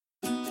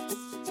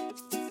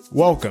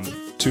Welcome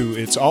to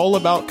It's All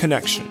About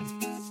Connection,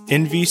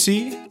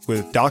 NVC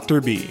with Dr.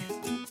 B.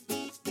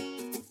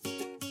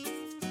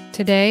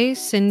 Today,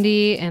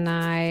 Cindy and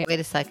I... Wait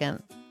a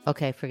second.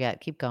 Okay,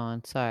 forget. Keep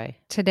going. Sorry.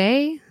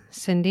 Today,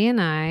 Cindy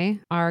and I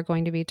are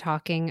going to be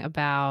talking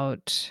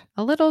about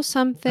a little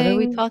something... What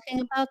are we talking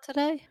about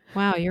today?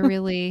 Wow, you're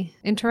really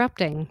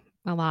interrupting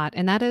a lot.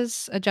 And that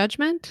is a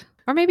judgment?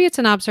 Or maybe it's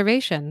an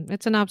observation.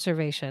 It's an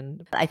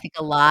observation. I think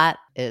a lot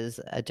is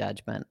a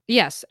judgment.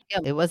 Yes.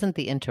 It wasn't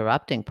the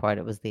interrupting part.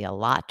 It was the a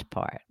lot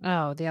part.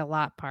 Oh, the a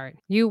lot part.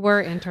 You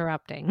were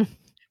interrupting.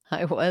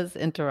 I was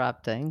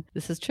interrupting.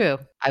 This is true.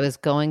 I was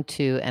going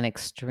to an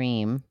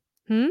extreme.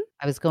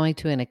 I was going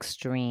to an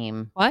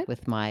extreme. What?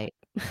 With my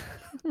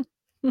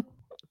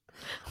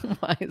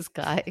wise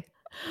guy.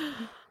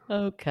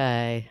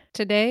 Okay.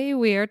 Today,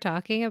 we are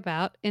talking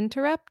about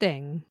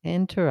interrupting.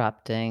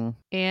 Interrupting.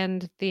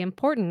 And the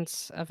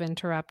importance of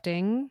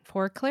interrupting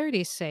for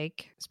clarity's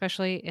sake,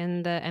 especially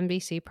in the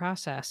NVC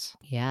process.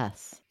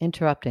 Yes.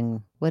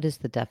 Interrupting. What is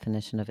the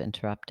definition of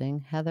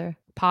interrupting, Heather?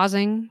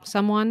 Pausing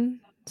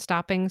someone,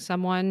 stopping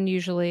someone,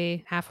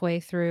 usually halfway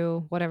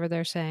through whatever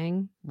they're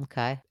saying.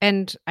 Okay.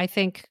 And I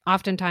think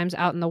oftentimes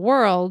out in the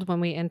world,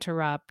 when we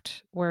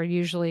interrupt, we're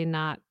usually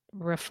not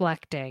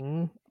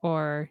reflecting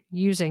or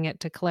using it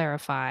to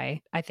clarify.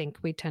 I think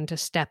we tend to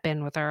step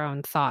in with our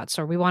own thoughts,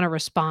 or we want to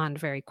respond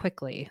very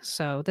quickly.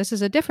 So this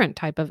is a different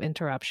type of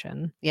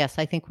interruption. Yes,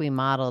 I think we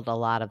modeled a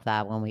lot of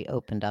that when we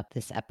opened up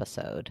this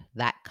episode,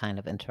 that kind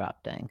of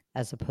interrupting,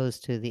 as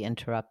opposed to the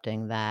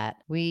interrupting that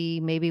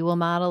we maybe will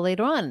model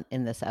later on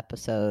in this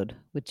episode,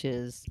 which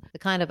is the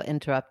kind of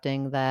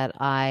interrupting that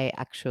I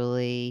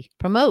actually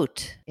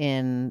promote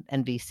in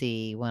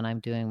NVC when I'm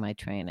doing my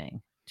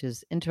training.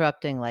 Is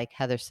interrupting, like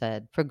Heather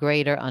said, for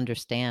greater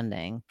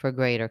understanding, for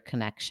greater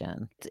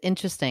connection. It's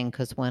interesting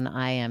because when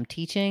I am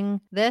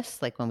teaching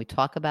this, like when we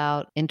talk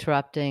about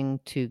interrupting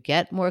to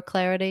get more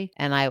clarity,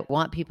 and I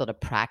want people to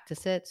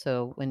practice it.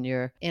 So when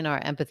you're in our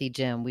empathy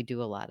gym, we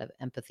do a lot of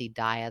empathy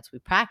dyads. We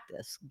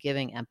practice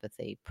giving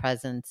empathy,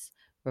 presence,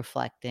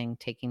 reflecting,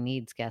 taking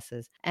needs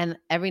guesses. And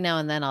every now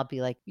and then I'll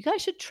be like, you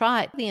guys should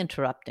try the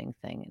interrupting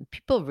thing. And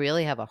people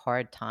really have a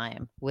hard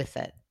time with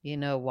it. You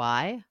know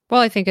why?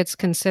 Well, I think it's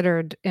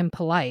considered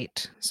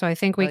impolite. So I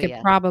think we could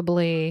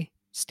probably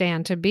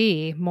stand to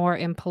be more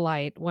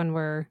impolite when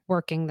we're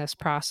working this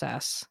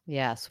process.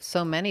 Yes.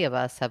 So many of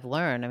us have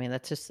learned. I mean,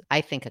 that's just, I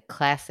think, a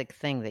classic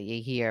thing that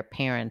you hear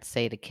parents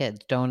say to kids,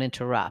 don't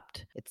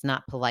interrupt. It's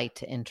not polite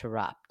to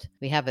interrupt.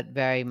 We have it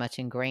very much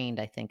ingrained,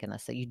 I think, in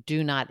us that you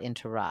do not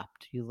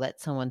interrupt. You let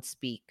someone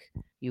speak.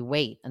 You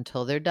wait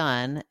until they're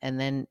done, and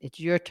then it's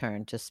your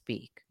turn to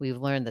speak. We've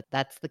learned that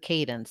that's the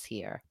cadence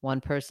here. One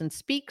person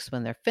speaks.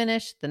 When they're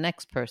finished, the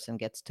next person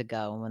gets to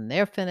go. And when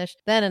they're finished,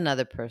 then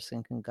another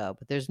person can go.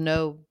 But there's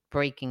no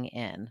breaking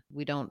in.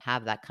 We don't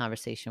have that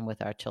conversation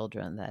with our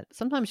children that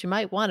sometimes you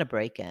might want to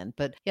break in,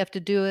 but you have to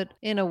do it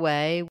in a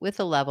way with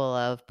a level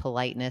of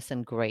politeness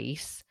and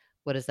grace.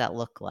 What does that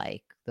look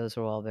like? Those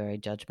are all very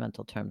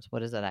judgmental terms. What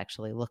does that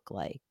actually look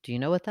like? Do you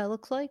know what that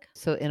looks like?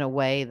 So in a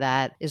way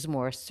that is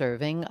more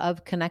serving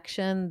of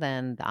connection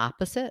than the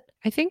opposite?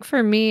 I think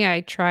for me,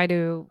 I try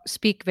to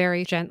speak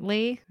very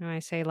gently. And I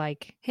say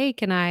like, hey,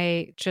 can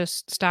I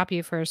just stop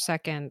you for a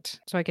second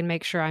so I can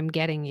make sure I'm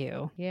getting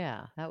you?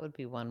 Yeah, that would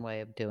be one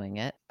way of doing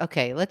it.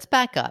 Okay, let's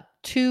back up.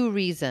 2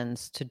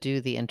 reasons to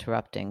do the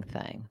interrupting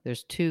thing.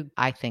 There's 2,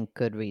 I think,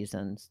 good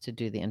reasons to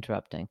do the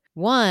interrupting.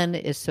 One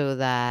is so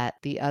that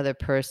the other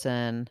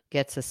person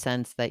gets a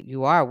sense that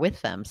you are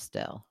with them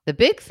still. The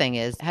big thing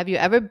is, have you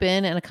ever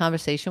been in a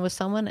conversation with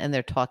someone and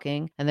they're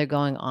talking and they're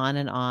going on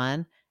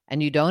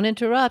and you don't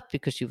interrupt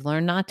because you've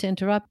learned not to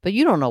interrupt, but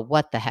you don't know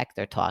what the heck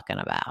they're talking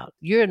about.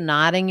 You're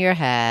nodding your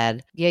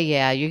head.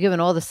 Yeah, you're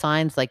giving all the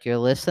signs like you're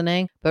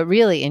listening, but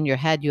really in your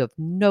head, you have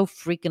no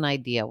freaking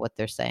idea what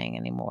they're saying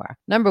anymore.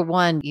 Number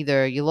 1,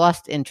 either you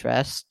lost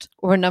interest,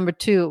 or number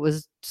 2, it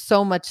was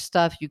so much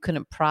stuff you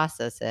couldn't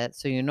process it,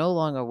 so you're no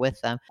longer with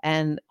them.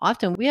 And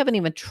often we haven't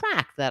even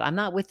tracked that I'm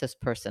not with this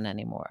person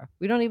anymore.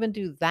 We don't even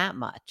do that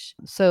much.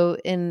 So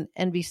in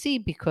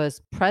NVC,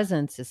 because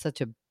presence is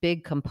such a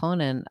big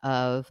component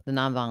of the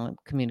nonviolent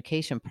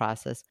communication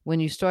process, when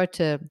you start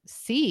to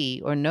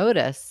see or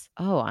notice,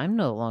 oh, I'm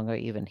no longer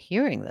even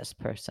hearing this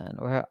person,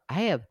 or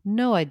I have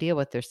no idea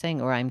what they're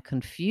saying, or I'm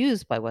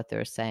confused by what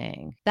they're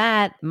saying,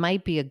 that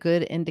might be a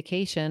good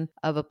indication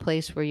of a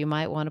place where you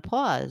might want to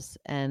pause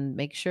and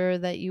make sure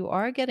that you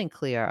are getting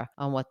clear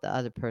on what the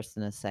other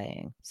person is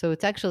saying. So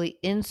it's actually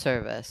in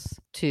service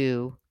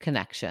to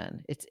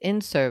connection. It's in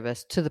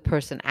service to the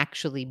person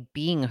actually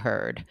being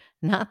heard,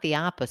 not the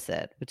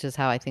opposite, which is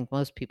how I think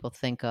most people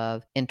think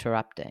of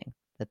interrupting.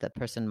 That the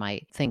person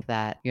might think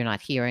that you're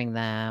not hearing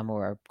them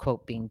or,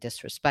 quote, being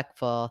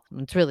disrespectful.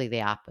 It's really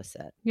the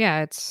opposite.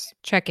 Yeah, it's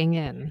checking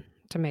in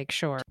to make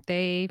sure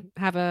they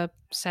have a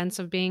sense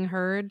of being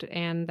heard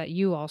and that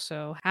you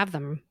also have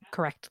them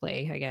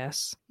correctly, I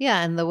guess.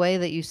 Yeah, and the way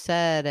that you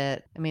said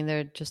it, I mean, there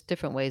are just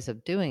different ways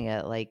of doing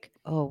it. Like,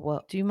 oh,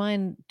 well, do you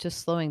mind just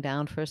slowing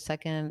down for a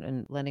second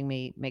and letting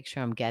me make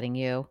sure I'm getting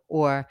you?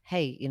 Or,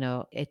 hey,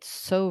 it's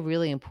so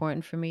really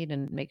important for me to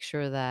make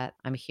sure that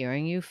I'm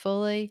hearing you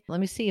fully. Let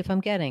me see if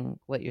I'm getting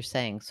what you're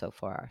saying so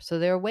far. So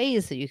there are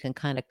ways that you can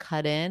kind of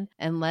cut in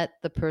and let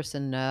the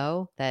person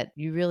know that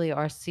you really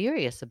are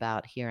serious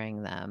about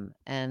hearing them.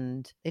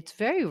 And it's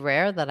very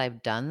rare that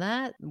I've done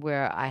that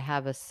where I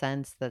have a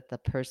sense that the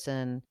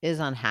person is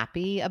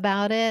unhappy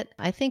about it.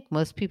 I think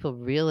most people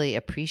really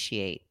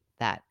appreciate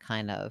that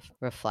kind of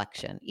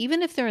reflection,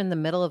 even if they're in the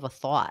middle of a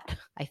thought.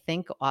 I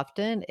think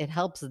often it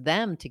helps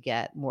them to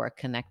get more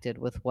connected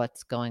with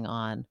what's going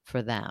on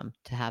for them,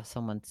 to have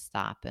someone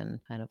stop and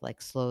kind of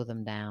like slow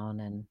them down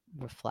and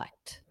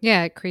reflect.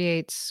 Yeah, it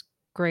creates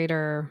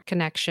greater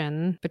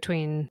connection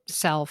between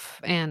self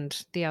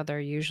and the other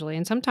usually.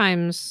 And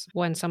sometimes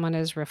when someone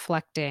is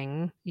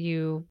reflecting,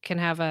 you can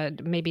have a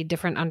maybe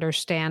different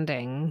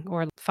understanding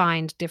or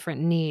find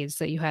different needs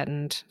that you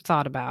hadn't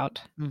thought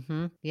about.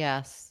 Mm-hmm.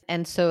 Yes.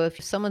 And so if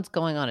someone's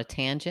going on a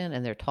tangent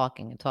and they're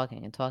talking and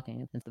talking and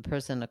talking, and the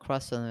person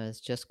across from them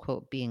is just,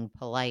 quote, being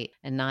polite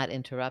and not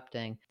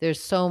interrupting,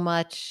 there's so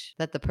much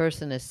that the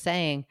person is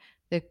saying.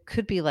 There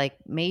could be like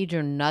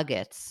major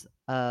nuggets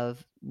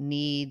of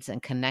needs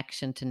and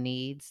connection to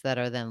needs that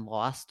are then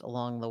lost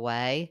along the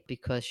way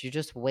because you're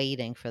just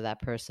waiting for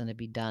that person to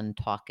be done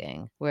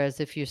talking. Whereas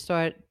if you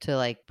start to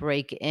like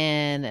break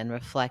in and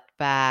reflect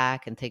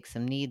back and take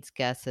some needs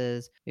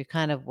guesses, you're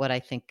kind of what I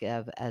think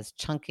of as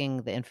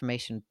chunking the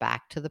information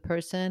back to the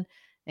person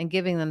and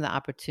giving them the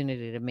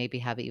opportunity to maybe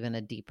have even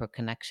a deeper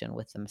connection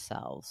with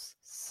themselves.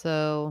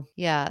 So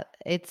yeah,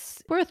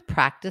 it's worth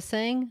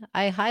practicing.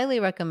 I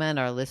highly recommend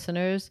our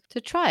listeners to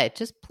try it.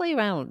 Just play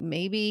around.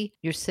 Maybe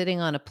you're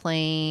sitting on a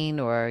plane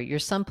or you're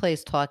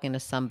someplace talking to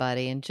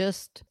somebody and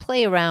just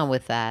play around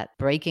with that,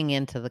 breaking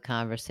into the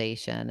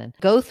conversation and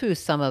go through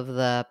some of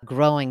the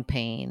growing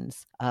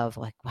pains of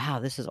like, wow,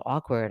 this is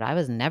awkward. I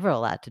was never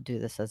allowed to do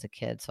this as a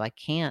kid, so I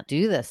can't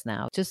do this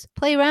now. Just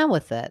play around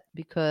with it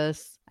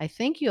because I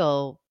think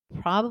you'll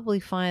probably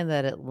find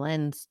that it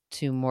lends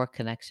to more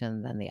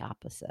connection than the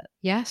opposite.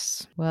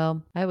 Yes.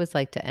 Well, I always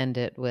like to end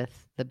it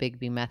with the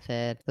Bigby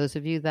method. Those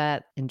of you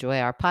that enjoy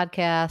our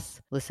podcasts,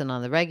 listen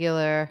on the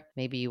regular,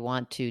 maybe you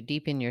want to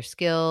deepen your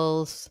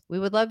skills, we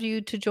would love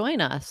you to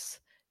join us.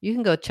 You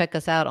can go check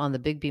us out on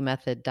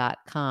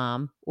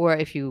thebigbymethod.com, or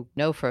if you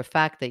know for a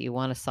fact that you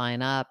want to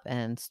sign up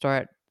and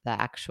start the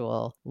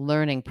actual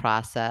learning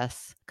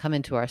process, come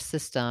into our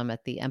system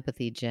at the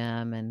Empathy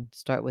Gym and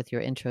start with your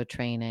intro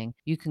training,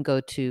 you can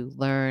go to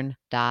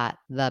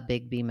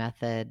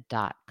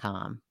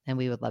learn.thebigbymethod.com, and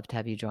we would love to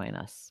have you join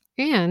us.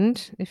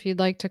 And if you'd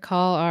like to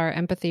call our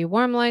Empathy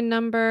Warm Line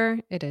number,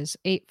 it is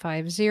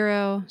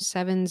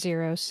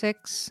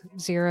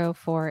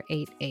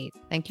 850-706-0488.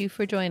 Thank you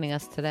for joining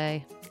us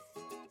today.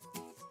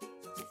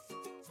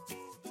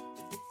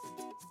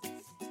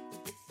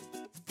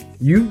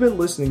 You've been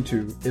listening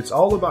to It's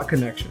All About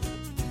Connection,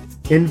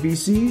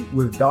 NVC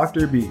with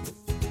Dr. B.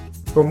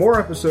 For more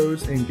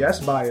episodes and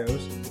guest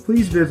bios,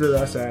 please visit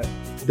us at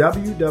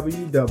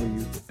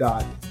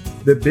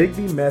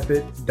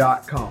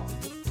www.thebigbymethod.com.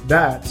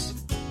 That's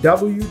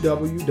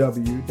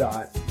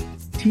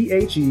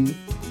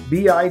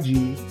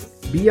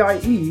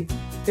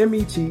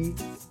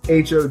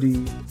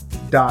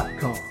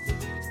www.thebigbymethod.com.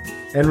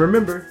 And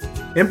remember,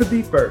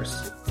 empathy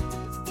first,